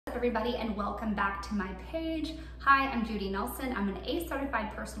everybody, and welcome back to my page. Hi, I'm Judy Nelson. I'm an ACE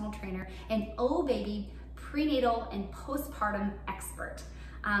certified personal trainer and baby prenatal and postpartum expert.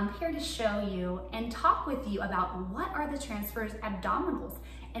 I'm here to show you and talk with you about what are the transverse abdominals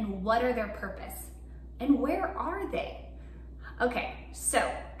and what are their purpose and where are they? Okay,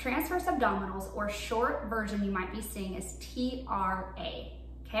 so transverse abdominals, or short version you might be seeing, is TrA,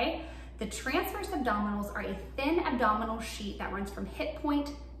 okay? The transverse abdominals are a thin abdominal sheet that runs from hip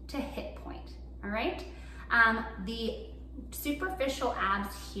point to hip point, all right? The superficial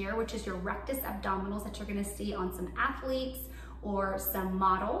abs here, which is your rectus abdominals that you're gonna see on some athletes or some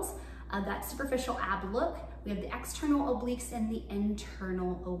models, that superficial ab look. We have the external obliques and the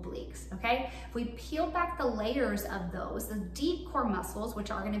internal obliques, okay? If we peel back the layers of those, the deep core muscles,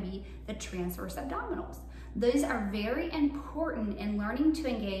 which are gonna be the transverse abdominals. Those are very important in learning to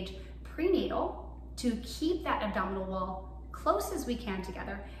engage prenatal to keep that abdominal wall close as we can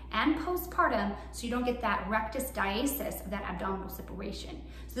together, and postpartum so you don't get that rectus diastasis of that abdominal separation.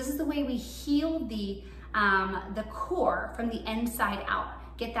 So this is the way we heal the core from the inside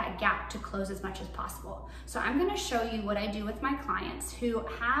out, get that gap to close as much as possible. So I'm gonna show you what I do with my clients who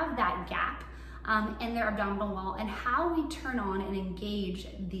have that gap in their abdominal wall and how we turn on and engage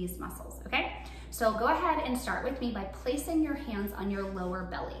these muscles, okay? So go ahead and start with me by placing your hands on your lower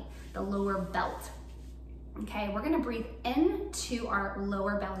belly, the lower belt. Okay, we're gonna breathe into our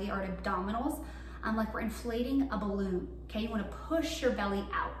lower belly, our abdominals, like we're inflating a balloon, okay? You wanna push your belly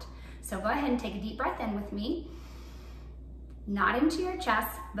out. So go ahead and take a deep breath in with me. Not into your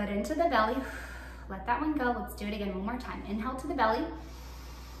chest, but into the belly. Let that one go. Let's do it again one more time. Inhale to the belly.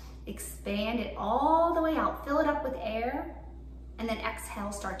 Expand it all the way out. Fill it up with air. And then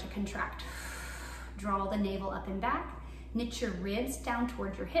exhale, start to contract. Draw the navel up and back. Knit your ribs down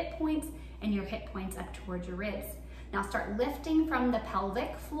towards your hip points and your hip points up towards your ribs. Now start lifting from the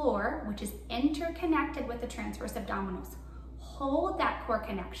pelvic floor, which is interconnected with the transverse abdominals. Hold that core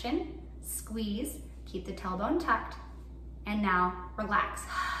connection, squeeze, keep the tailbone tucked, and now relax.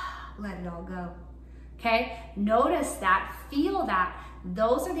 Let it all go, okay? Notice that, feel that.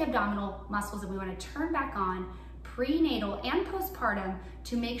 Those are the abdominal muscles that we wanna turn back on prenatal and postpartum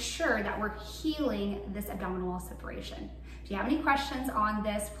to make sure that we're healing this abdominal wall separation. If you have any questions on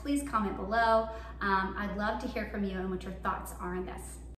this, please comment below. I'd love to hear from you and what your thoughts are on this.